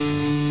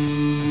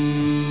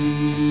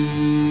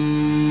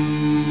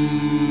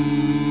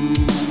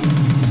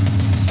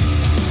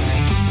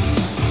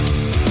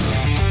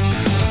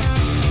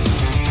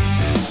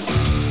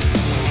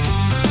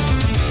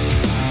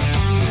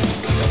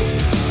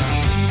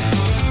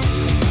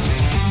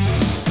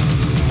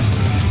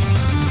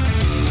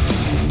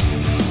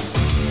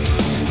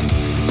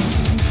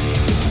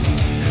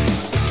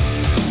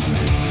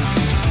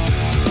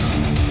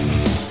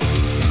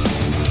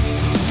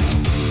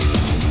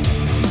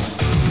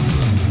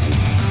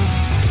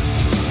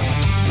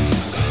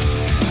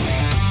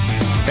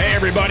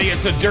everybody.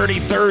 It's a Dirty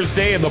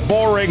Thursday, and the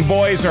Bullring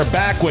Boys are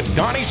back with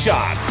Donny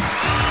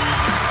Schatz.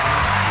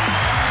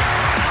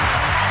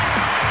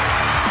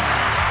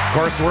 Of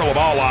course, the World of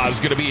Outlaw is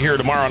going to be here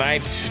tomorrow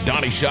night.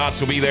 Donny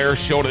Schatz will be there.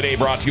 Show today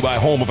brought to you by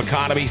Home of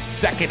Economy.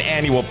 Second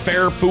annual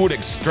Fair Food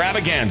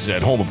Extravaganza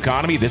at Home of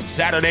Economy this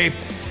Saturday.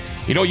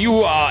 You know,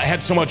 you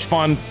had so much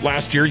fun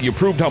last year. You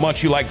proved how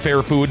much you like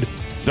fair food.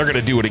 They're going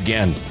to do it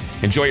again.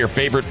 Enjoy your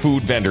favorite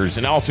food vendors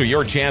and also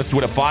your chance to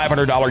win a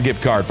 $500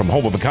 gift card from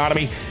Home of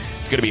Economy.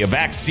 It's going to be a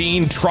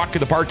vaccine truck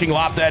in the parking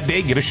lot that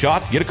day. Get a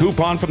shot, get a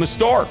coupon from the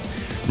store.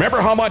 Remember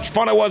how much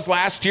fun it was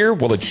last year?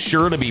 Well, it's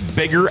sure to be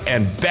bigger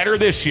and better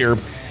this year.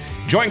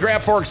 Join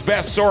Grand Forks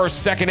Best Source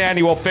second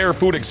annual Fair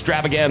Food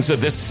Extravaganza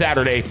this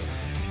Saturday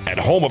at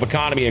Home of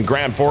Economy in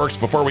Grand Forks.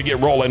 Before we get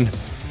rolling,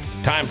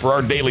 time for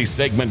our daily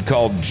segment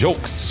called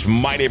Jokes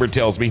My Neighbor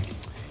Tells Me.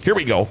 Here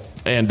we go.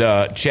 And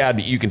Chad,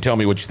 you can tell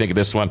me what you think of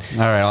this one. All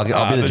right,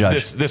 I'll be the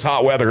judge. This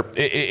hot weather,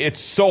 it's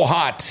so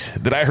hot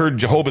that I heard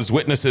Jehovah's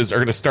Witnesses are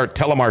going to start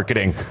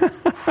telemarketing.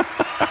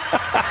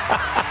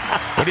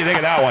 What do you think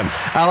of that one?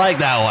 I like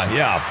that one.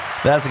 Yeah.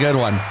 That's a good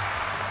one.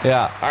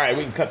 Yeah. All right,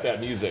 we can cut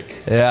that music.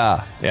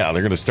 Yeah. Yeah,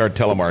 they're going to start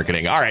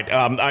telemarketing. All right,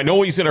 I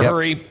know he's in a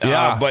hurry,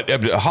 but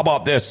how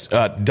about this?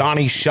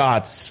 Donny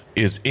Schatz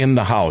is in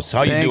the house.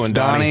 How you doing,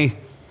 Donny?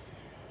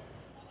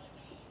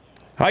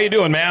 How you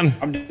doing, man?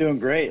 I'm doing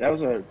great. That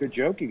was a good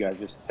joke you guys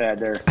just had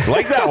there.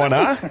 Like that one,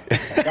 huh?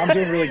 I'm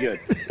doing really good.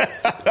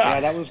 Yeah,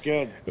 that was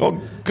good. Oh,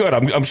 good.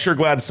 I'm sure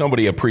glad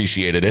somebody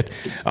appreciated it.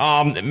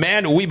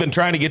 Man, we've been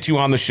trying to get you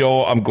on the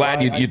show. I'm glad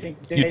I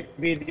think they'd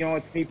be the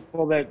only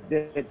people that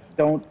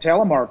don't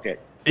telemarket.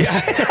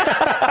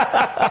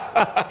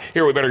 Yeah.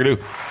 Here, we better do.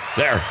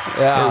 There.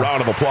 Yeah. A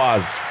round of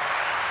applause.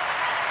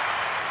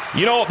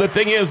 You know, the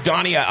thing is,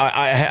 Donny,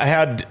 I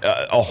had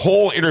a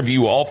whole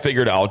interview all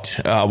figured out,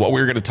 what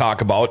we were going to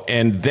talk about,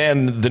 and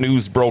then the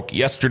news broke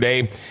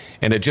yesterday,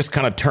 and it just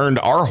kind of turned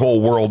our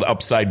whole world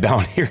upside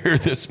down here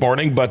this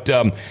morning. But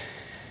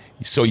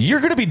so you're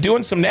going to be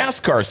doing some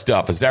NASCAR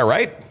stuff, is that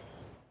right?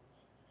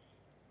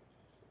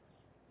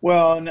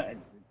 Well,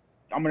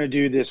 I'm going to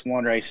do this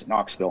one race at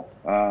Knoxville.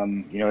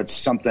 It's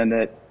something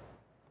that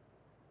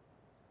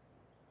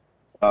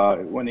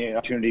when the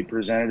opportunity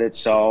presented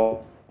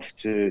itself,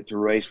 to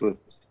race with,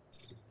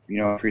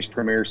 Freeze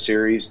Premier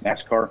Series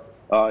NASCAR.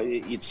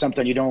 It's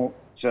something you don't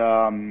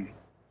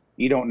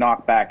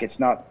knock back. It's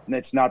not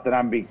that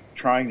I'm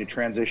trying to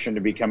transition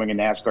to becoming a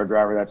NASCAR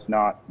driver. That's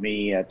not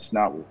me. That's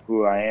not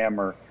who I am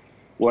or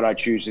what I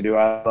choose to do.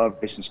 I love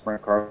racing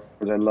sprint cars.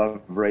 I love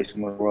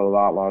racing with the World of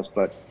Outlaws.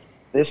 But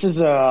this is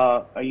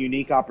a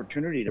unique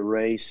opportunity to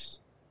race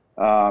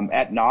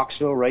at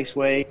Knoxville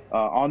Raceway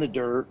on the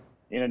dirt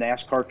in a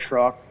NASCAR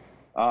truck.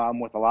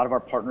 With a lot of our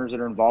partners that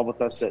are involved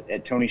with us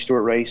at Tony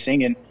Stewart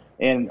Racing,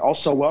 and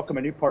also welcome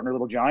a new partner,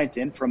 Little Giant,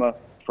 in from a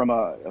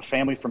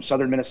family from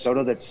southern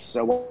Minnesota that's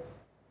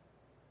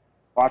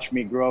watched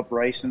me grow up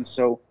racing.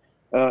 So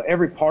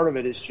every part of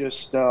it is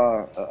just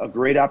a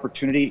great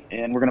opportunity,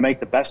 and we're going to make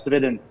the best of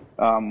it. And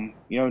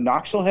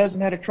Knoxville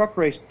hasn't had a truck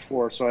race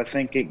before, so I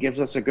think it gives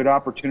us a good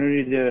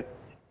opportunity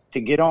to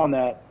get on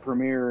that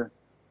premier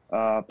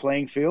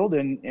playing field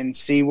and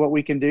see what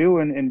we can do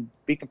and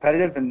be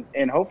competitive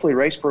and hopefully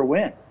race for a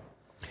win.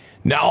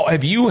 Now,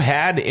 have you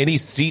had any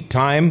seat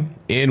time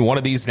in one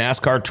of these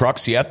NASCAR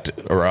trucks yet?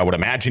 Or I would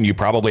imagine you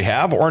probably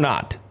have, or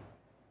not?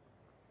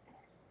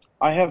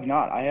 I have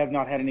not. I have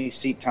not had any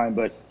seat time,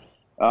 but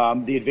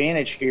the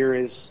advantage here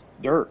is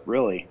dirt,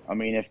 really. I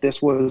mean, if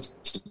this was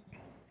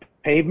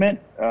pavement,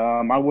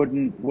 I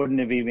wouldn't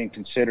have even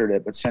considered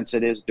it. But since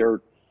it is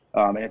dirt,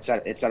 and it's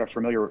at a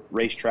familiar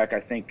racetrack,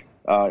 I think,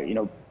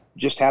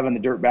 just having the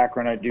dirt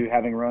background I do,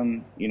 having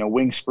run,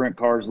 wing sprint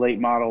cars, late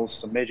models,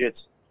 some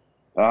midgets,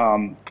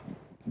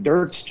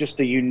 dirt's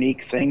just a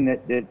unique thing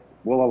that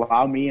will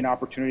allow me an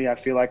opportunity, I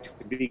feel like,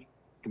 to be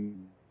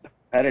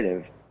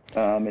competitive.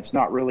 It's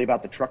not really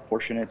about the truck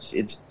portion. It's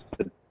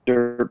the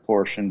dirt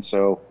portion.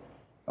 So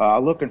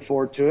looking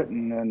forward to it.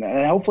 And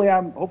hopefully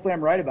I'm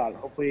right about it.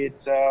 Hopefully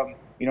it's,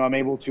 I'm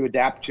able to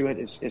adapt to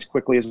it as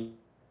quickly as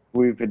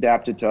we've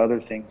adapted to other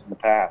things in the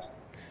past.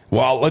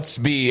 Well, let's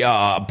be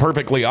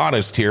perfectly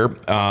honest here.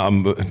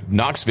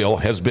 Knoxville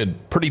has been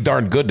pretty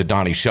darn good to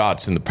Donny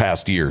Schatz in the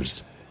past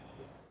years.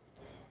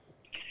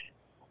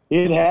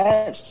 It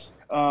has.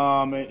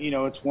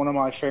 It's one of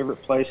my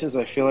favorite places.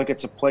 I feel like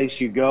it's a place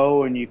you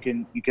go and you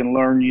can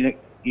learn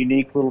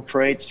unique little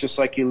traits, just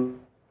like you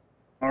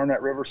learn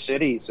at River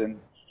Cities. And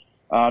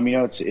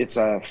it's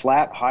a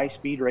flat,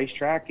 high-speed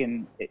racetrack,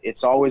 and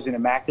it's always in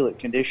immaculate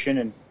condition.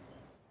 And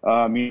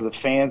the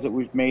fans that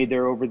we've made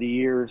there over the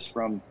years,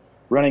 from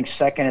running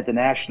second at the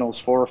Nationals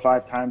 4 or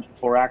 5 times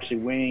before actually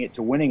winning it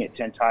to winning it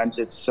 10 times.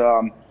 It's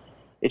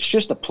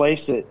just a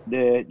place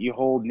that you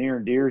hold near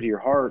and dear to your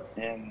heart.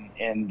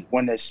 And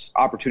when this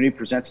opportunity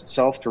presents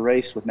itself to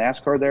race with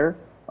NASCAR there,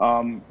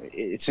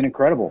 it's an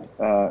incredible.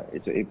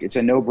 It's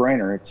a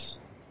no-brainer. It's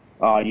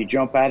you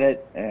jump at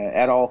it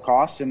at all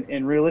costs.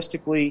 And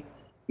realistically,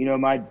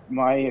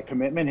 my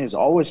commitment has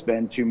always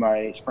been to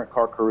my sprint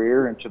car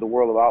career and to the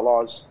World of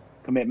Outlaws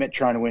commitment,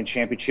 trying to win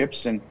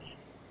championships. And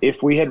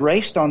if we had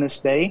raced on this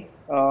day,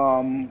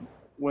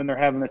 when they're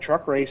having the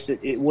truck race,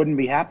 it wouldn't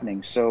be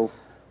happening. So,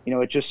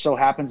 it just so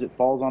happens it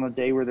falls on a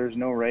day where there's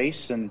no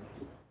race. And,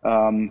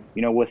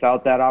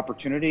 without that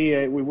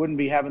opportunity, we wouldn't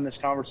be having this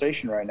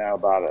conversation right now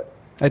about it.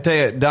 I tell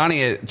you,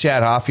 Donny,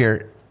 Chad Hoff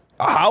here,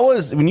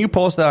 when you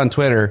posted on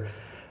Twitter,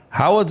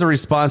 how was the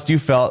response you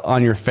felt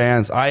on your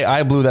fans?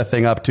 I blew that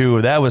thing up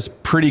too. That was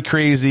pretty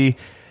crazy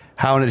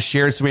how it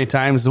shared so many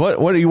times.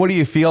 What do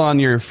you feel on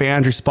your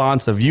fans'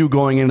 response of you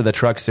going into the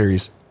truck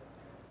series?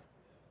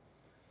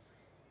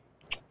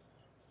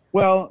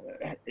 Well,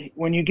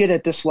 when you get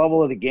at this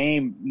level of the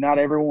game, not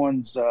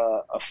everyone's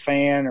a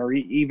fan, or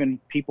even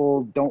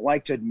people don't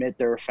like to admit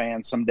they're a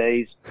fan some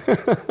days.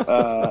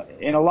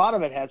 And a lot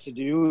of it has to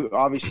do,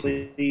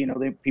 obviously,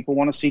 people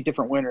want to see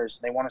different winners.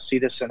 They want to see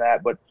this and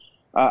that. But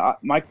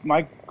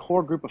my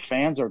core group of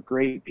fans are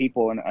great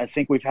people, and I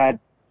think we've had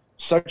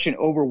such an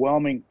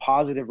overwhelming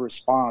positive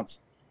response.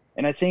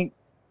 And I think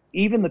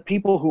even the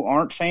people who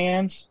aren't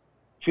fans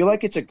feel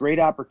like it's a great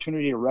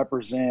opportunity to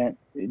represent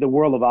the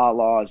world of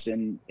Outlaws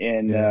and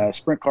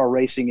sprint car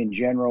racing in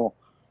general,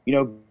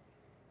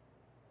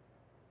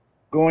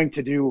 going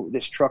to do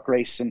this truck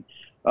race. And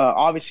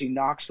obviously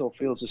Knoxville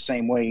feels the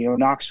same way.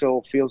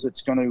 Knoxville feels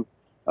it's going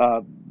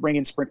to bring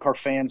in sprint car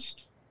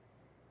fans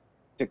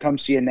to come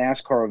see a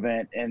NASCAR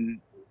event.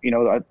 And,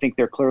 I think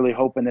they're clearly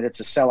hoping that it's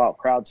a sellout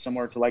crowd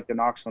similar to like the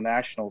Knoxville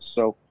Nationals.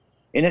 So,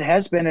 and it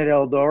has been at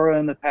Eldora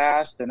in the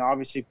past, and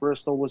obviously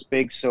Bristol was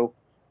big. So,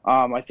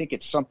 I think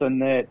it's something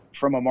that,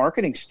 from a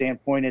marketing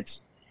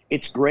standpoint,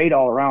 it's great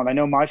all around. I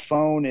know my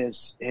phone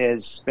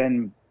has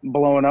been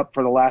blowing up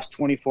for the last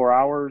 24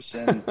 hours,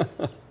 and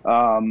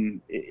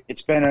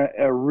it's been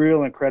a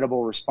real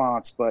incredible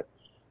response. But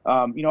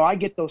I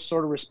get those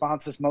sort of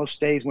responses most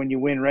days when you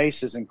win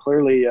races, and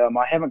clearly I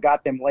haven't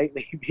got them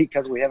lately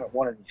because we haven't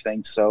won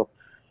anything. So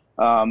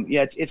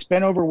it's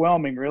been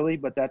overwhelming, really,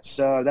 but that's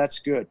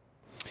good.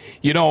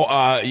 You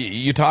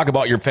talk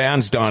about your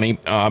fans, Donny.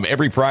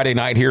 Every Friday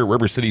night here at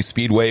River City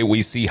Speedway,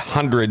 we see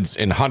hundreds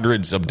and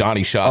hundreds of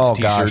Donny Schatz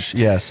t-shirts. Gosh,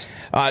 yes.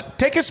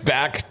 Take us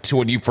back to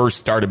when you first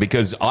started,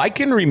 because I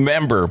can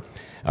remember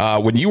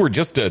when you were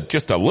just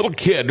a little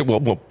kid,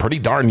 well, pretty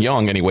darn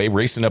young anyway,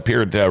 racing up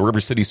here at River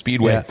City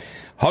Speedway,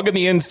 hugging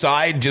the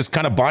inside, just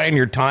kind of buying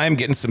your time,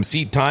 getting some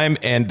seat time.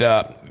 And,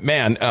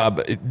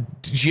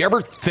 did you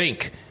ever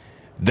think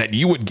that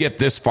you would get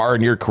this far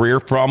in your career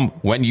from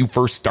when you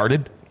first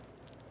started?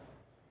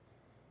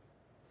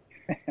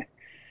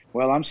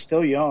 Well, I'm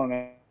still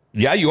young.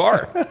 Yeah, you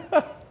are.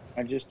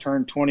 I just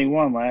turned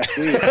 21 last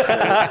week.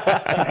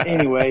 So,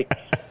 anyway,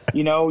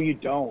 you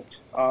don't.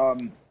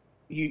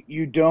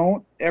 You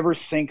don't ever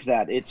think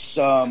that. It's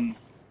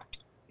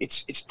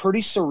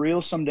pretty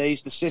surreal some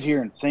days to sit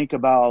here and think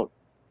about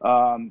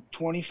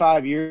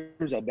 25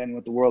 years I've been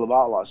with the world of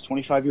Outlaws.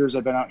 25 years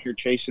I've been out here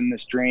chasing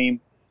this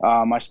dream.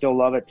 I still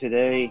love it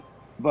today.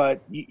 But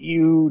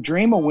you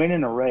dream of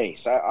winning a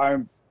race.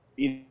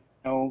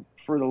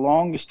 For the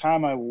longest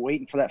time, I was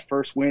waiting for that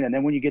first win. And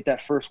then when you get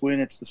that first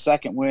win, it's the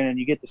second win, and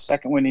you get the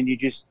second win, and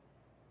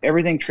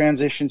everything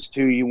transitions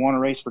to, you want to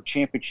race for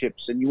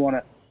championships, and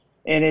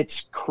and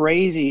it's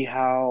crazy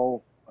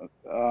how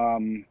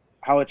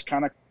it's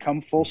kind of come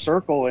full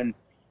circle. And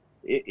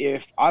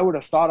if I would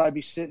have thought I'd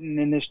be sitting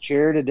in this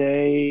chair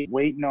today,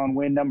 waiting on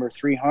win number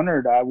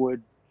 300, I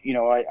would,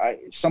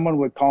 someone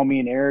would call me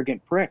an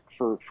arrogant prick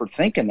for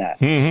thinking that.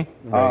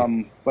 Mm-hmm.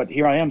 Right. But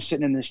here I am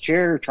sitting in this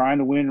chair trying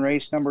to win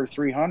race number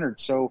 300.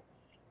 So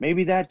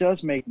maybe that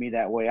does make me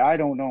that way. I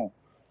don't know.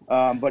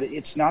 But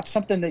it's not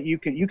something that you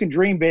can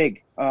dream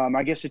big.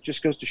 I guess it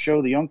just goes to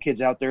show the young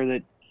kids out there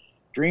that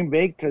dream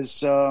big,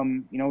 because,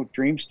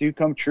 dreams do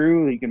come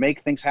true. You can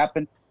make things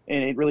happen,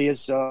 and it really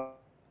is,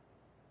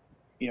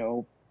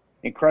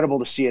 incredible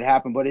to see it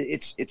happen. But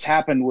it's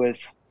happened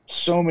with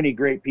so many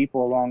great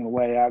people along the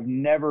way. I've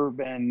never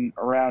been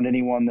around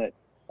anyone that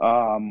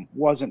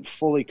wasn't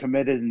fully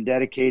committed and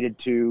dedicated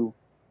to,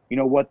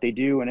 what they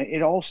do. And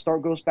it all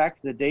goes back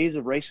to the days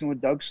of racing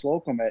with Doug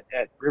Slocum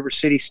at River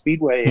City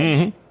Speedway.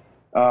 Mm-hmm.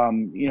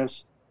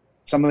 And,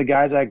 some of the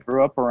guys I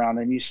grew up around,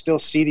 and you still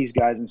see these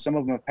guys, and some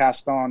of them have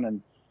passed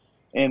on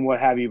and what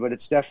have you, but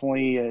it's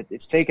definitely,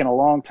 it's taken a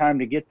long time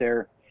to get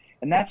there.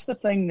 And that's the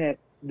thing that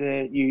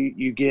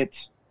you get.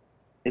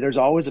 There's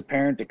always a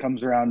parent that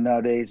comes around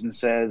nowadays and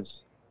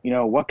says,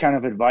 what kind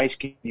of advice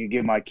can you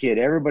give my kid?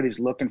 Everybody's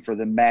looking for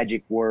the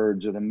magic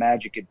words or the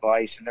magic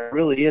advice, and there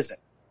really isn't.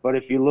 But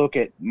if you look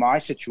at my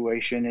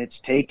situation,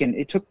 it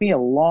took me a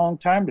long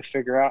time to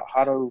figure out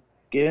how to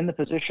get in the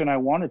position I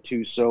wanted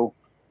to. So,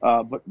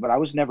 but I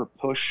was never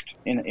pushed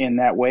in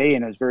that way,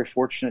 and I was very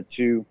fortunate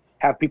to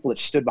have people that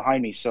stood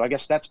behind me. So I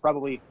guess that's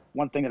probably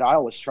one thing that I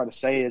always try to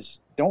say is,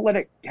 don't let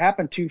it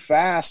happen too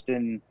fast,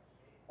 and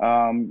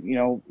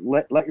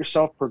let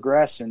yourself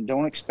progress, and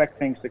don't expect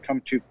things to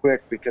come too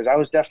quick, because I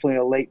was definitely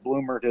a late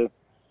bloomer to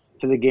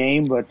the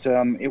game, but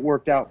it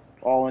worked out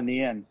all in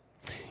the end.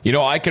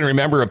 I can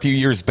remember a few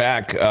years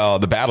back,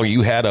 the battle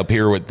you had up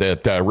here with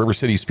the River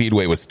City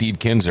Speedway with Steve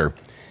Kinzer.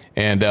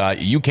 And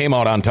you came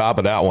out on top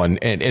of that one.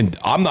 And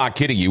I'm not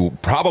kidding you,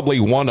 probably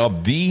one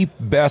of the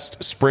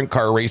best sprint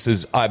car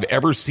races I've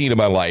ever seen in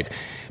my life.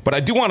 But I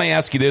do want to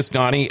ask you this,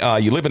 Donny.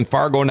 You live in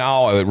Fargo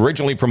now,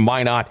 originally from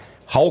Minot.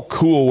 How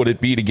cool would it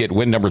be to get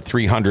win number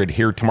 300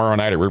 here tomorrow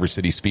night at River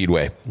City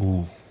Speedway?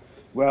 Ooh.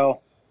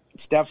 Well,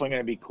 it's definitely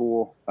going to be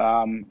cool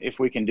if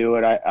we can do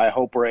it. I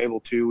hope we're able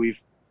to.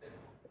 We've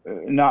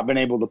not been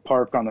able to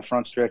park on the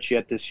front stretch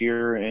yet this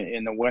year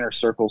in the winter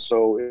circle,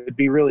 so it'd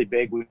be really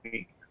big.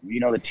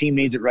 The team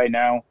needs it right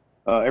now.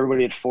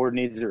 Everybody at Ford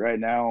needs it right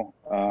now.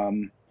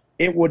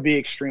 It would be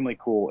extremely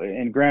cool.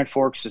 And Grand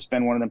Forks has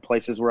been one of them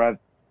places where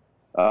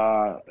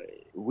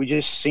we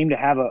just seem to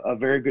have a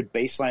very good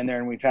baseline there,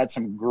 and we've had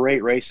some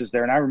great races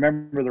there. And I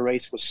remember the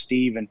race with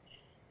Steve,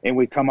 and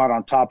we come out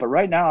on top. But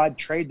right now, I'd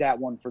trade that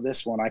one for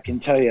this one. I can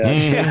tell you.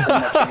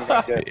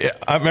 I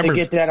remember to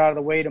get that out of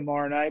the way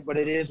tomorrow night. But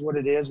it is what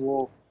it is.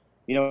 Well,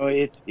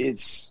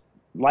 it's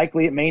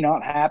likely it may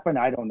not happen.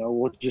 I don't know.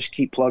 We'll just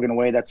keep plugging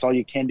away. That's all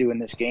you can do in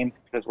this game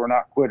because we're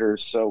not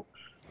quitters. So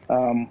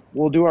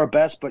we'll do our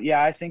best. But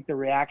yeah, I think the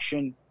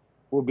reaction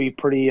will be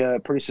pretty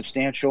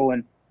substantial.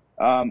 And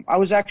I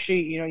was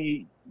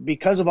actually,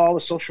 because of all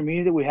the social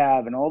media that we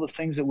have and all the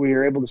things that we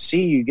are able to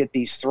see, you get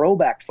these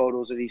throwback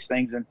photos of these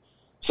things. And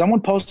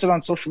someone posted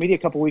on social media a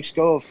couple weeks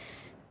ago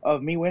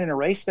of me winning a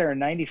race there in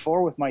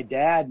 '94 with my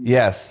dad.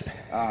 Yes.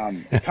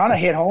 It kind of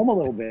hit home a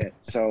little bit.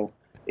 So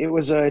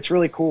it's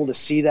really cool to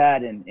see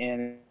that.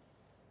 And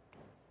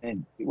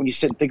when you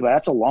sit and think about it,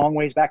 that's a long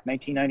ways back.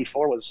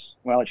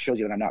 1994 it shows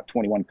you that I'm not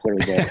 21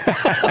 clearly there.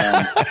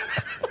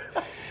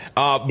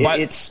 But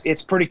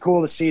it's pretty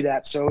cool to see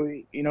that. So,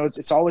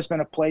 it's always been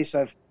a place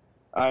I've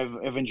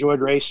enjoyed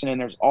racing, and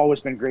there's always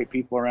been great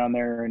people around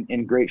there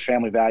and great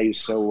family values.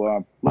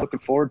 So looking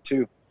forward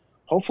to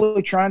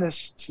hopefully trying to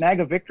snag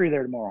a victory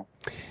there tomorrow.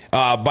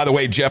 By the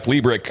way, Jeff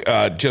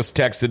Liebrick just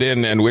texted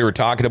in, and we were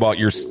talking about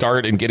your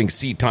start and getting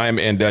seat time.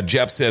 And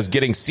Jeff says,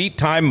 getting seat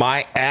time,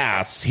 my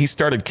ass. He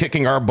started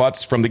kicking our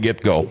butts from the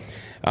get-go.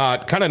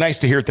 Kind of nice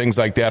to hear things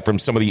like that from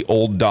some of the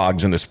old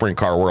dogs in the sprint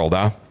car world,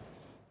 huh?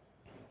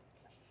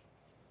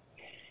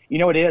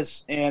 It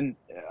is. And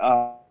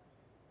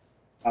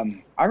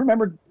I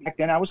remember back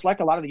then I was like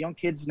a lot of the young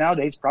kids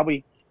nowadays.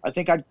 Probably, I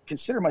think I'd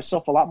consider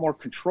myself a lot more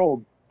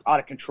out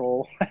of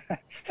control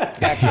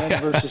back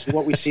then versus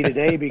what we see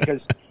today.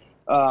 Because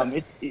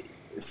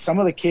some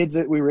of the kids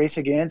that we race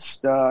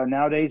against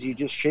nowadays, you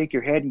just shake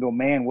your head and go,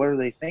 "Man, what are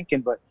they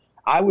thinking?" But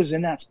I was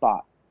in that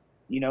spot.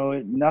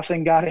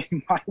 Nothing got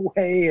in my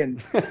way,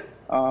 and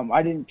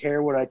I didn't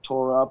care what I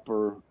tore up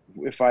or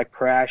if I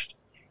crashed.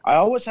 I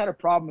always had a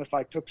problem if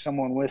I took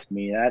someone with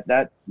me.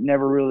 That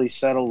never really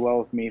settled well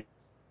with me.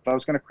 If I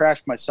was going to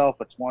crash myself,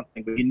 it's one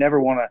thing, but you never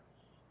want to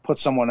put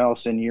someone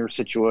else in your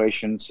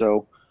situation.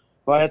 So,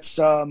 but it's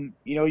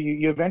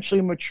you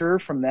eventually mature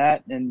from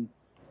that, and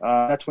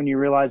that's when you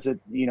realize that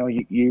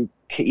you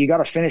got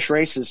to finish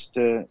races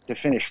to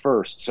finish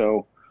first.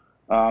 So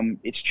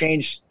it's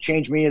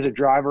changed me as a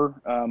driver.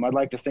 I'd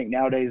like to think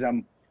nowadays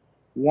I'm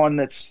one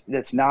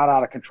that's not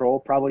out of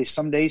control. Probably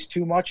some days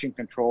too much in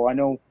control. I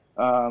know.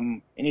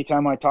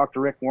 Anytime I talk to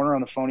Rick Warner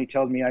on the phone, he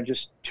tells me I'm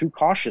just too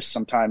cautious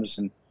sometimes,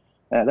 and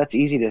that's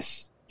easy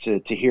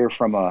to hear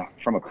from a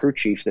crew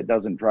chief that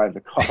doesn't drive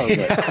the car.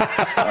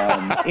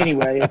 But,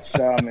 anyway, it's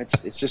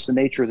just the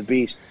nature of the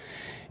beast.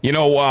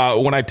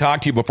 When I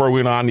talked to you before we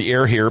went on the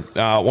air here,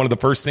 one of the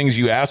first things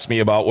you asked me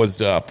about was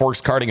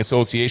Forks Karting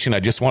Association. I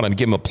just wanted to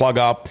give them a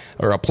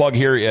plug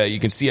here. You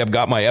can see I've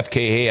got my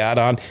FKA hat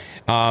on.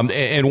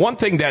 And one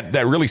thing that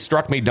really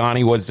struck me,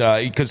 Donny, was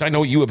because I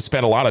know you have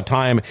spent a lot of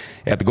time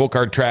at the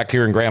go-kart track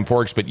here in Grand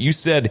Forks, but you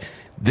said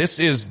this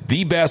is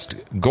the best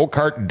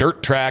go-kart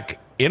dirt track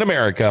in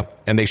America,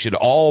 and they should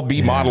all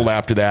be modeled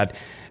after that.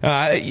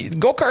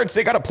 Go-karts,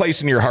 they got a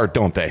place in your heart,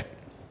 don't they?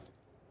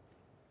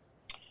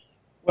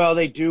 Well,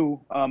 they do.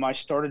 I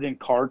started in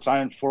karts. I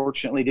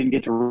unfortunately didn't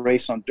get to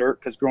race on dirt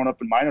because growing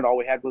up in Minot, all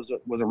we had was a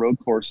road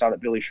course out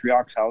at Billy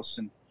Shriock's house,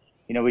 and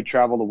we'd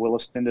travel to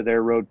Williston to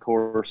their road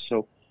course.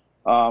 So,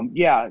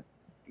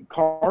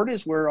 kart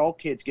is where all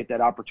kids get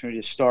that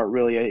opportunity to start.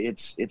 Really,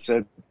 it's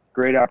a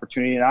great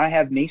opportunity, and I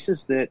have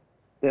nieces that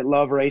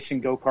love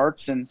racing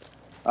go-karts. And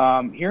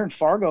here in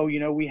Fargo,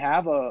 we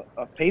have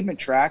a pavement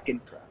track,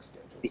 and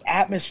the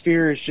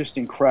atmosphere is just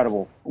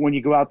incredible. When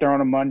you go out there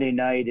on a Monday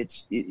night,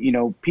 it's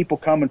people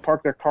come and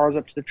park their cars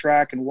up to the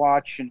track and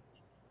watch, and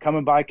come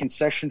and buy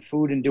concession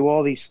food and do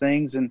all these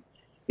things, and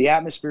the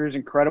atmosphere is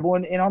incredible.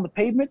 And on the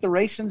pavement, the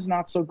racing's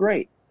not so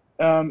great.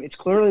 It's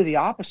clearly the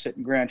opposite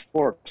in Grand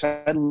Forks.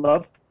 I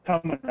love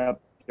coming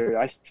up there.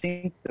 I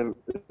think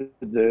the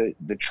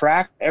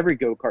track, every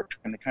go-kart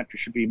track in the country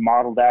should be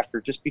modeled after,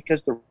 just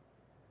because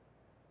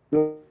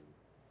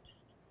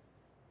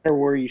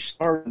where you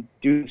start and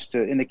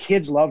the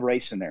kids love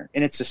racing there,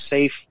 and it's a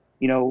safe,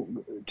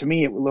 to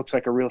me it looks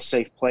like a real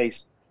safe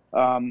place.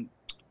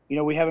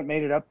 We haven't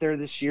made it up there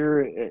this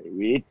year.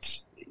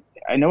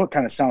 I know it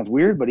kind of sounds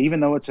weird, but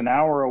even though it's an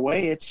hour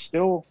away, it's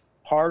still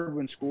hard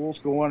when school's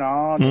going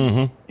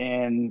on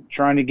and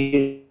trying to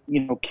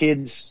get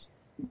kids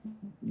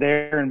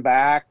there and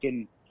back.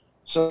 And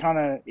so kind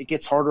of it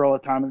gets harder all the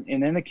time.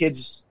 And then the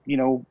kids,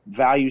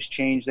 values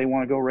change. They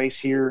want to go race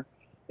here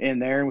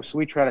and there. So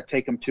we try to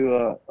take them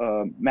to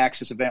a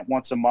Maxxis event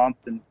once a month.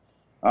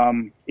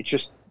 And it's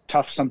just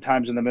tough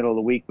sometimes in the middle of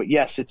the week. But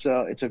yes, it's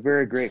a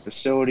very great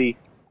facility.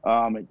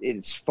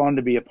 It's fun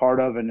to be a part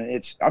of. And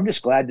I'm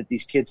just glad that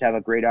these kids have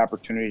a great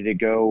opportunity to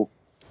go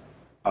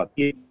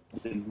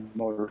in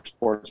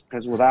motorsports,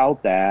 because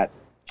without that,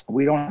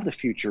 we don't have the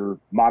future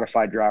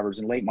modified drivers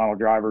and late model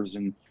drivers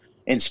and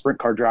sprint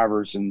car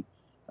drivers. And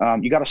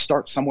you got to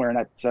start somewhere.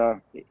 And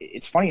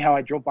it's funny how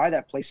I drove by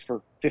that place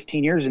for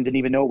 15 years and didn't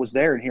even know it was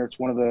there. And here it's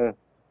one of the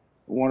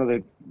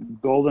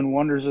golden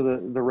wonders of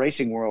the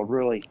racing world,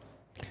 really.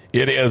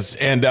 It is.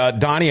 And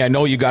Donnie, I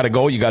know you got to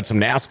go. You got some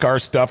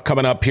NASCAR stuff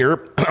coming up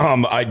here.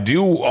 I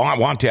do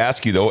want to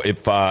ask you, though,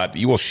 if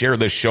you will share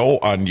this show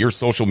on your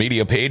social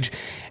media page.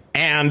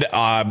 And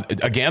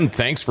again,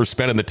 thanks for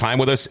spending the time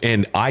with us.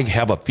 And I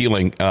have a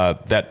feeling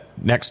that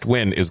next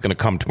win is going to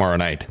come tomorrow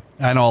night.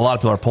 I know a lot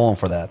of people are pulling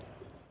for that.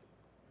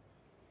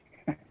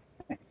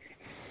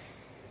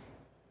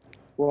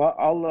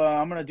 Well,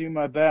 I'm going to do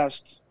my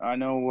best. I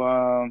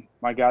know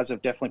my guys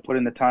have definitely put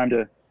in the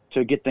time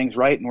to get things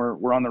right, and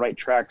we're on the right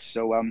track.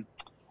 So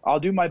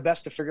I'll do my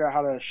best to figure out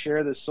how to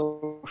share this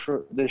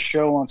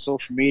show on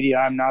social media.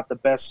 I'm not the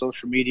best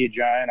social media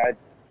giant.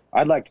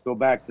 I'd like to go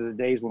back to the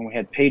days when we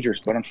had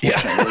pagers, but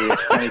unfortunately,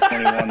 It's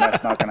 2021.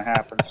 That's not going to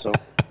happen. So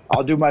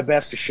I'll do my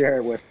best to share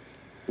it with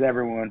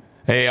everyone.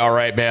 Hey, all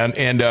right, man.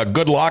 And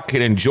good luck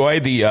and enjoy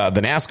the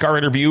NASCAR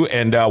interview.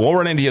 And we'll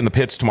run into you in the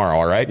pits tomorrow,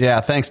 all right? Yeah,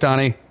 thanks,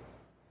 Donnie.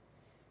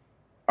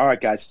 All right,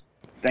 guys.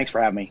 Thanks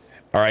for having me.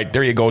 All right,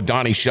 there you go.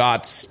 Donny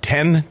Schatz,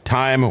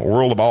 10-time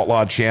World of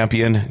Outlaw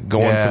champion,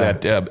 going for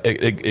that.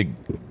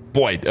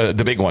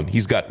 The big one.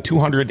 He's got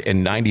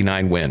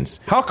 299 wins.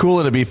 How cool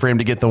would it be for him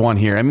to get the one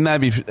here? I mean,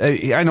 that'd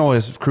be. I know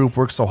his group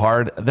works so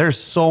hard. There's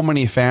so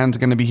many fans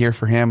going to be here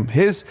for him.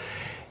 His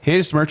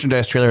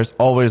merchandise trailer is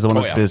always the one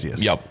that's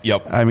busiest.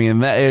 Yep. I mean,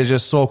 that is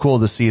just so cool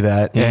to see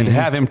that, and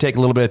have him take a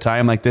little bit of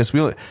time like this.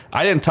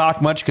 I didn't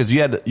talk much because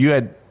you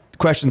had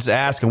questions to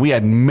ask, and we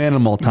had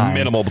minimal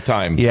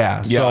time.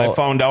 Yeah. So I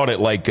found out at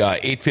like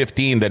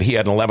 8:15 that he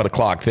had an 11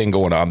 o'clock thing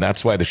going on.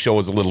 That's why the show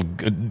is a little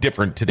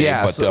different today.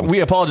 Yeah, but so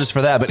we apologize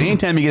for that. But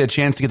anytime you get a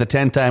chance to get the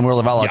 10-time World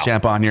of Outlaw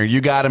champ on here, you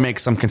got to make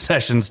some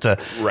concessions to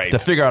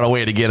figure out a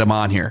way to get him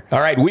on here. All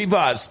right, we've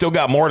still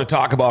got more to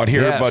talk about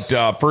here. Yes.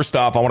 But first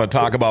off, I want to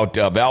talk about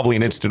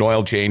Valvoline Instant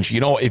Oil Change.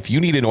 If you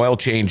need an oil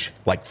change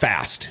like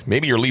fast,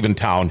 maybe you're leaving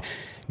town,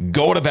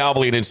 go to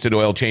Valvoline Instant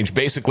Oil Change.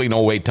 Basically,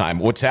 no wait time.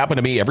 What's happened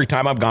to me, every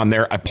time I've gone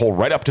there, I pull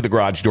right up to the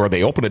garage door.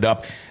 They open it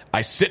up.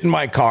 I sit in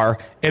my car,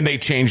 and they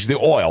change the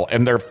oil,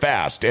 and they're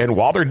fast. And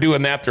while they're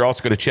doing that, they're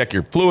also going to check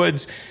your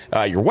fluids,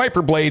 your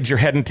wiper blades, your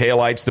head and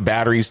taillights, the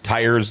batteries,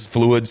 tires,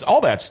 fluids,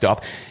 all that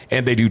stuff.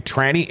 And they do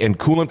tranny and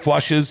coolant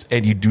flushes,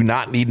 and you do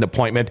not need an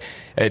appointment.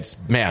 It's,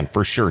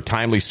 for sure,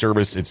 timely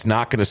service. It's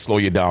not going to slow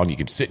you down. You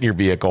can sit in your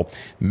vehicle.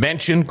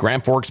 Mention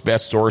Grand Forks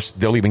Best Source.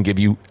 They'll even give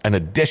you an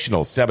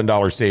additional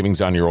 $7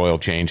 savings on your oil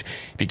change.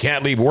 If you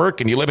can't leave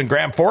work and you live in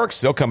Grand Forks,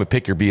 they'll come and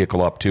pick your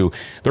vehicle up, too.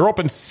 They're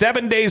open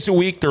 7 days a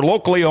week. They're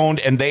locally owned,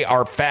 and they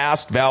are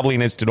fast.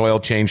 Valvoline Instant Oil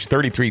Change,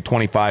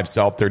 3325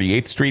 South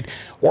 38th Street,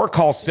 or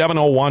call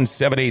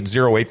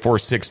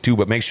 701-780-8462.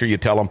 But make sure you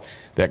tell them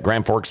that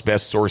Grand Forks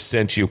Best Source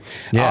sent you.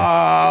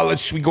 Yeah.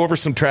 Should we go over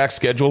some track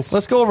schedules?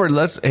 Let's go over.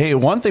 Hey,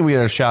 one thing we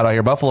had a shout out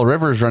here. Buffalo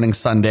River is running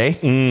Sunday,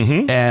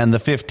 and the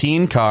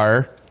 15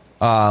 car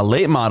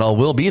late model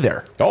will be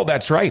there. Oh,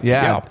 that's right.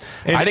 Yeah.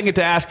 And I didn't get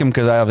to ask him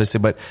because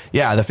but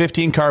the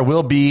 15 car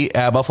will be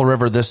at Buffalo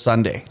River this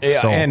Sunday.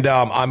 Yeah, so. And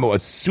I'm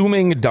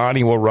assuming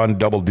Donnie will run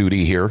double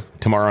duty here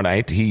tomorrow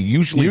night. He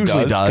usually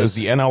does because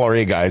the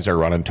NLRA guys are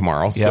running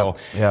tomorrow. Yep. So,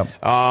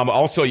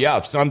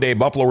 also, Sunday,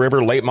 Buffalo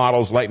River, late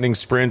models, lightning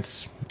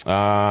sprints,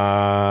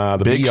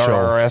 the big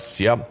BRRS.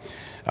 Show. Yep.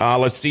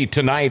 Let's see,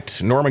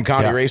 tonight, Norman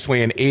County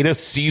Raceway and Ada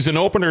season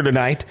opener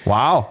tonight.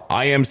 Wow.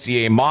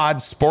 IMCA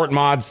mods, sport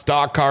mods,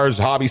 stock cars,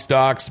 hobby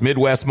stocks,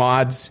 Midwest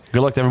mods.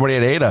 Good luck to everybody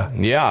at Ada.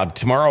 Yeah,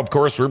 tomorrow, of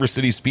course, River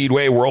City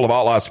Speedway, World of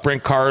Outlaw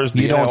sprint cars,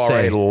 the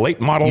NLRA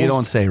late models. You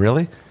don't say,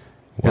 really?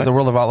 What? Is the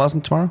World of Outlaws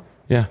tomorrow?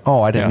 Yeah.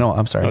 Oh, I didn't know.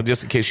 I'm sorry. Well,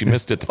 just in case you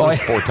missed it the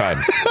first 4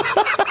 times.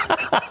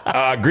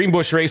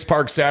 Greenbush Race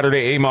Park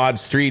Saturday, A-Mod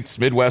Streets,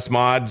 Midwest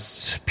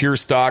Mods, Pure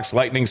Stocks,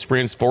 Lightning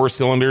Sprints, 4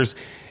 cylinders.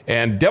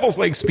 And Devil's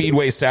Lake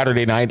Speedway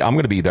Saturday night. I'm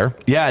going to be there.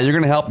 Yeah, you're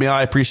going to help me out.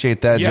 I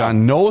appreciate that,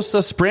 John.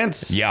 NOSA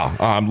Sprints. Yeah,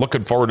 I'm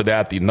looking forward to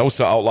that. The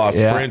NOSA Outlaw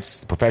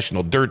Sprints, the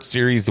Professional Dirt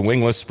Series, the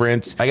Wingless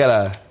Sprints. I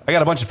got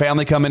a bunch of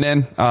family coming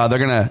in. I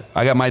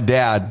got my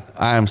dad.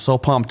 I am so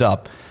pumped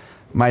up.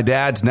 My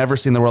dad's never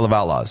seen the World of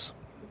Outlaws.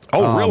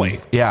 Oh,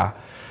 really? Yeah.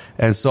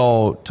 And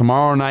so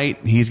tomorrow night,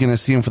 he's going to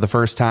see him for the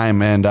first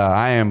time, and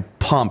I am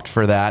pumped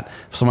for that.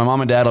 So my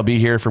mom and dad will be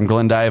here from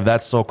Glendive.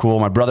 That's so cool.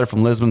 My brother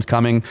from Lisbon's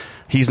coming.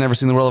 He's never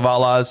seen the World of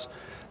Outlaws.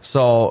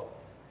 So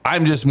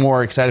I'm just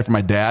more excited for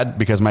my dad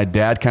because my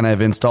dad kind of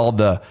installed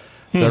the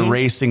the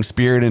racing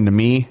spirit into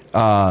me.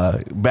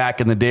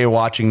 Back in the day,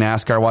 watching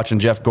NASCAR, watching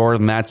Jeff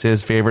Gordon, that's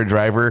his favorite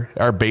driver.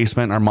 Our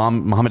basement, our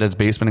mom and dad's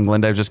basement in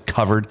Glendale, just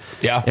covered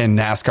in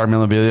NASCAR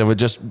memorabilia with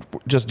just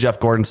Jeff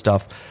Gordon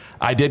stuff.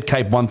 I did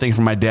keep one thing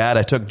from my dad.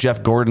 I took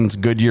Jeff Gordon's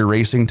Goodyear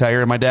racing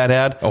tire my dad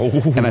had,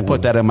 and I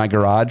put that in my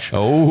garage.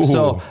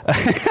 So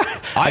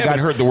I haven't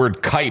heard the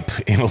word "kipe"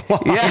 in a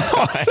long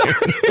time.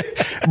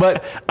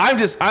 But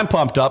I'm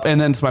pumped up, and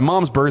then it's my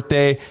mom's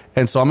birthday,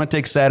 and so I'm gonna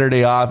take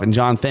Saturday off. And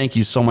John, thank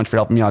you so much for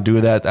helping me out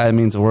do that. That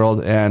means the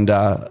world. And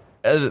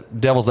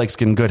Devil's Lake's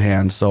in good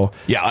hands. So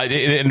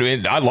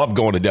and I love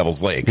going to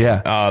Devil's Lake.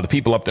 The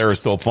people up there are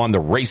so fun. The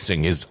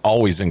racing is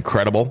always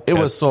incredible. It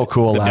was so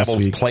cool last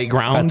Devil's week.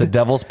 Playground. At the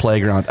Devil's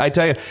Playground. I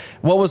tell you,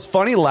 what was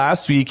funny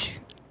last week,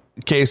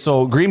 okay,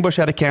 so Greenbush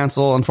had to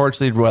cancel,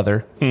 unfortunately,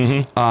 weather.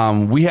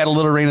 We had a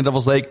little rain at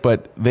Devil's Lake,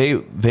 but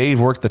they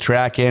worked the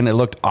track in. It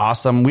looked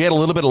awesome. We had a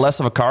little bit less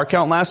of a car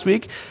count last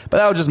week, but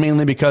that was just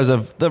mainly because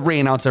of the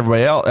rain outs.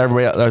 Everybody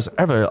else,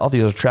 all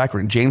the other track.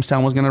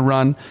 Jamestown was going to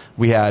run.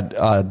 We had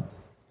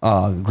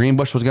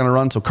Greenbush was going to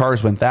run, so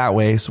cars went that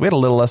way. So we had a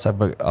little less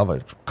of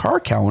a car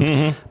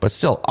count, but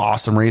still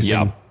awesome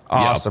racing.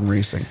 Awesome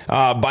racing.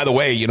 By the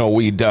way,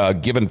 we'd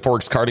given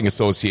Forks Karting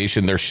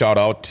Association their shout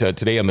out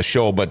today on the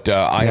show, but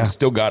I have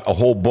still got a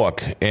whole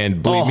book.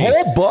 And believe me,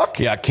 whole book?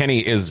 Yeah, Kenny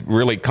is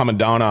really coming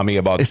down on me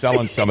about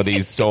selling some of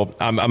these. So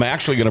I'm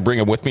actually going to bring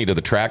them with me to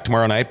the track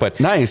tomorrow night. But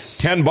nice.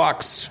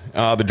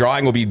 $10. The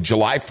drawing will be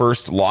July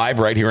 1st live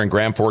right here in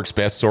Grand Forks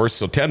Best Source.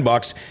 So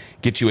 $10.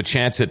 Get you a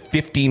chance at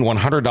 15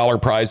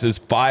 $100 prizes,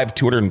 5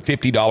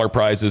 $250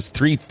 prizes,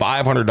 3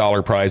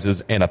 $500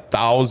 prizes, and a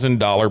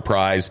 $1,000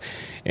 prize.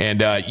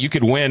 And you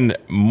could win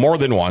more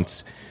than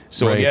once.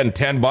 So again,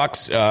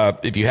 $10.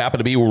 If you happen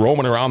to be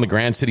roaming around the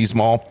Grand Cities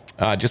Mall,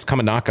 just come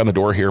and knock on the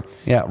door here.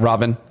 Yeah,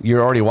 Robin,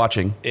 you're already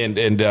watching, and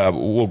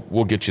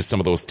we'll get you some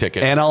of those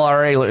tickets.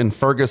 NLRA in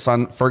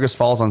Fergus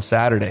Falls on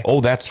Saturday. Oh,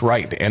 that's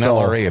right,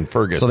 NLRA in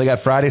Fergus. So they got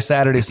Friday,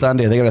 Saturday,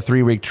 Sunday. They got a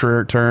 3-week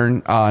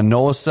turn.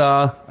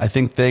 NOSA, I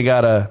think they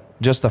got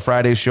just the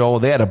Friday show.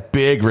 They had a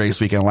big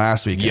race weekend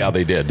last weekend. Yeah,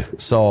 they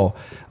did. So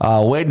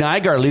Wade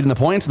Nygaard leading the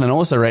points in the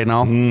NOSA right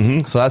now.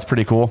 So that's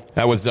pretty cool.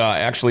 I was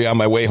actually on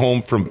my way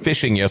home from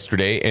fishing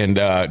yesterday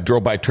and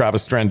drove by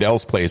Travis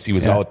Strandel's place. He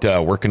was out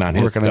working on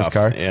his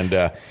car.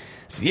 And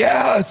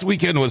this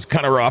weekend was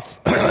kind of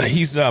rough.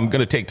 He's going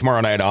to take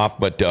tomorrow night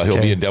off, but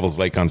he'll be in Devil's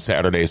Lake on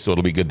Saturday, so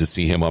it'll be good to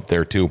see him up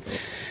there too.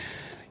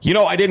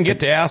 I didn't get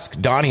to ask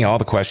Donny all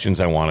the questions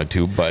I wanted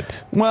to, but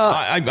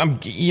I'm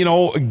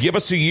give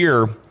us a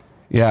year.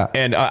 Yeah.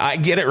 And I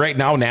get it right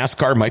now.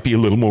 NASCAR might be a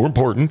little more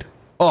important.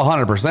 Oh,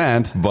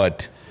 100%.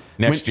 But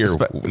next year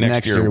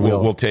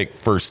we'll take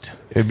first.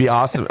 It'd be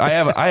awesome. I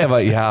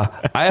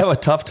have a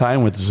tough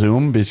time with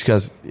Zoom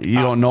because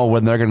you don't know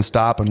when they're going to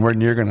stop and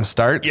when you're going to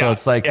start. So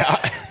it's like,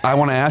 I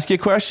want to ask you a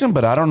question,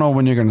 but I don't know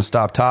when you're going to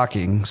stop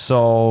talking.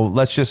 So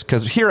let's just,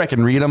 because here I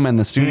can read them in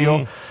the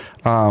studio.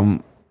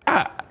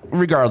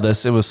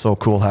 Regardless, it was so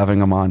cool having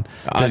them on.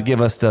 To give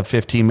us the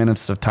 15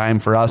 minutes of time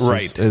for us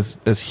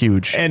is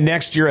huge. And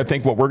next year, I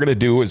think what we're going to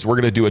do is we're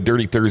going to do a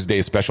Dirty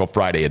Thursday special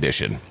Friday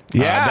edition.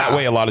 That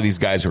way, a lot of these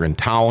guys are in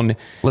town.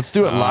 Let's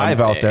do it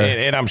live out there.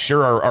 And I'm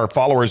sure our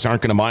followers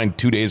aren't going to mind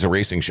 2 days of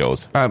racing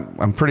shows.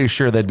 I'm pretty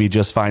sure they'd be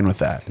just fine with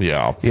that.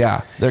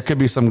 Yeah. There could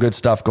be some good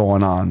stuff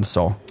going on.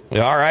 So.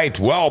 All right.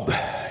 Well,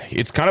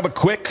 it's kind of a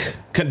quick,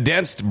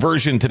 condensed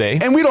version today.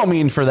 And we don't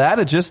mean for that.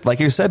 It's just, like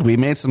you said, we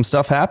made some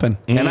stuff happen.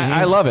 And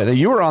I love it.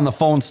 You were on the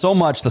phone so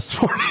much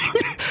this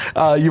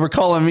morning. You were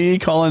calling me,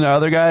 calling the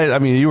other guy. I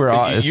mean, you were...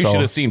 You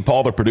should have seen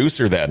Paul, the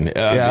producer, then.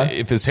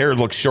 If his hair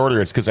looks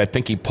shorter, it's because I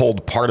think he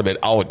pulled part of it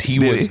out. He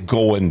was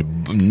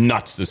going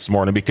nuts this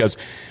morning because...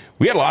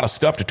 we had a lot of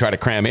stuff to try to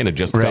cram in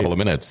just a couple of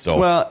minutes. So,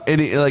 well,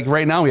 like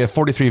right now we have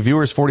 43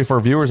 viewers, 44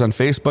 viewers on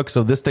Facebook.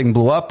 So this thing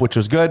blew up, which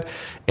was good,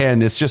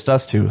 and it's just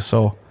us two.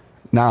 So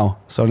now,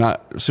 as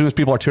soon as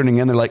people are tuning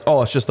in, they're like,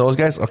 "Oh, it's just those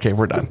guys." Okay,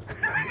 we're done.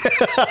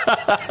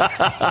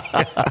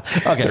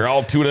 Okay, they're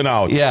all tuning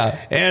out. Yeah,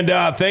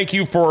 and thank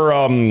you for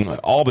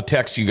all the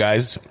texts, you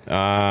guys. You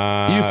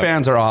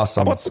fans are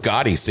awesome. How about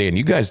Scotty saying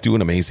you guys do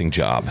an amazing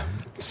job?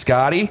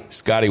 Scotty,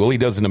 well, he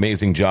does an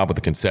amazing job with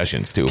the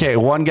concessions too. Okay,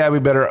 one guy we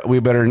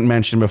better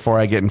mention before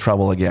I get in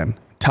trouble again.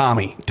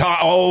 Tommy.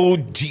 Oh,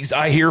 geez,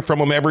 I hear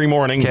from him every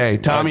morning. Okay,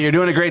 Tommy, you're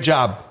doing a great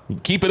job.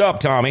 Keep it up,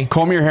 Tommy.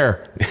 Comb your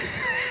hair.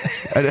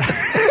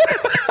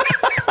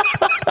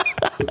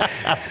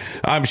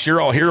 I'm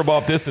sure I'll hear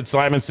about this at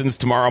Simonson's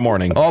tomorrow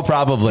morning. Oh,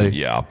 probably.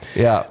 Yeah.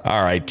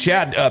 All right,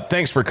 Chad.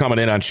 Thanks for coming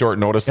in on short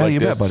notice like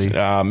this,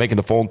 bet, making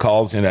the phone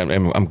calls, and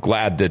I'm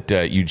glad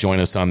that you join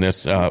us on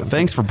this.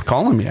 Thanks for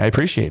calling me. I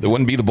appreciate it. There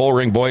wouldn't be the Bull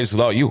Ring Boys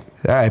without you.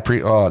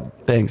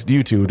 Thanks.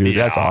 You too, dude.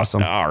 That's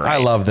awesome. All right. I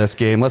love this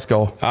game. Let's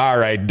go. All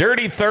right,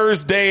 Dirty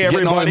Thursday,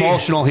 everybody. Getting all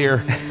emotional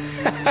here.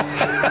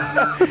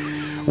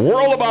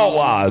 World of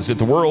Outlaws at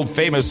the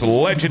world-famous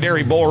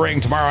legendary Bull Ring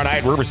tomorrow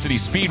night, River City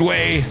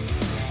Speedway,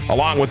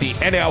 along with the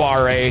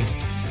NLRA.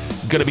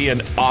 going to be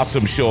an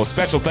awesome show.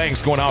 Special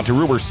thanks going out to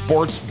Rumor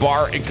Sports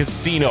Bar and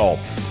Casino.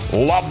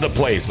 Love the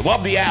place.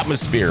 Love the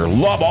atmosphere.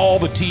 Love all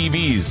the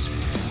TVs.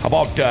 How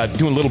about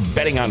doing a little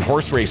betting on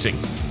horse racing?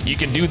 You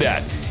can do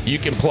that. You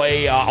can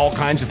play all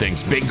kinds of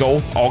things.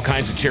 Bingo, all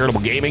kinds of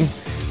charitable gaming.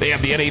 They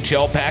have the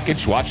NHL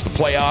package. Watch the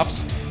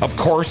playoffs. Of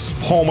course,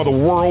 home of the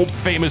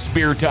world-famous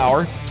beer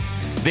tower.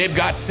 They've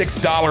got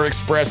 $6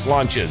 express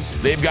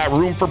lunches. They've got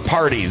room for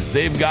parties.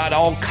 They've got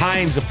all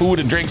kinds of food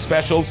and drink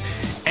specials.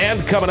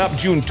 And coming up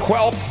June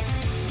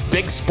 12th,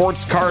 big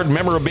sports card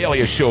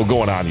memorabilia show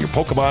going on. Your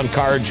Pokemon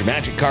cards, your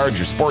Magic cards,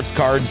 your sports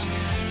cards,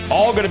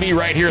 all going to be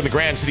right here in the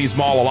Grand Cities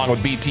Mall along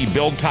with BT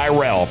Bill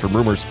Tyrell from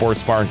Rumor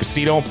Sports Bar and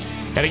Casino.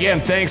 And again,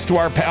 thanks to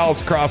our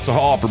pals across the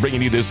hall for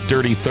bringing you this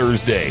Dirty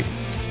Thursday.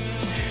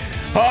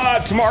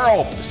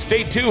 Tomorrow,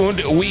 stay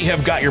tuned. We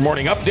have got your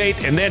morning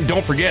update. And then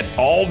don't forget,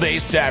 all day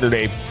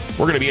Saturday,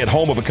 we're going to be at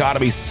Home of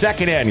Economy's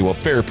second annual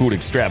Fair Food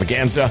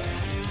Extravaganza.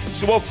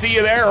 So we'll see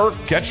you there, or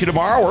catch you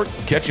tomorrow, or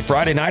catch you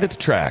Friday night at the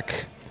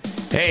track.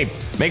 Hey,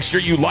 make sure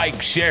you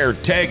like, share,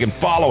 tag, and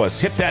follow us.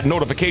 Hit that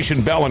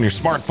notification bell on your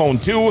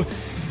smartphone, too.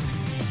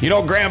 You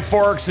know, Grand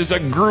Forks is a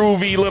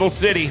groovy little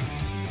city.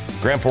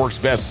 Grand Forks'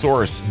 best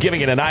source,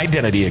 giving it an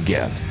identity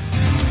again.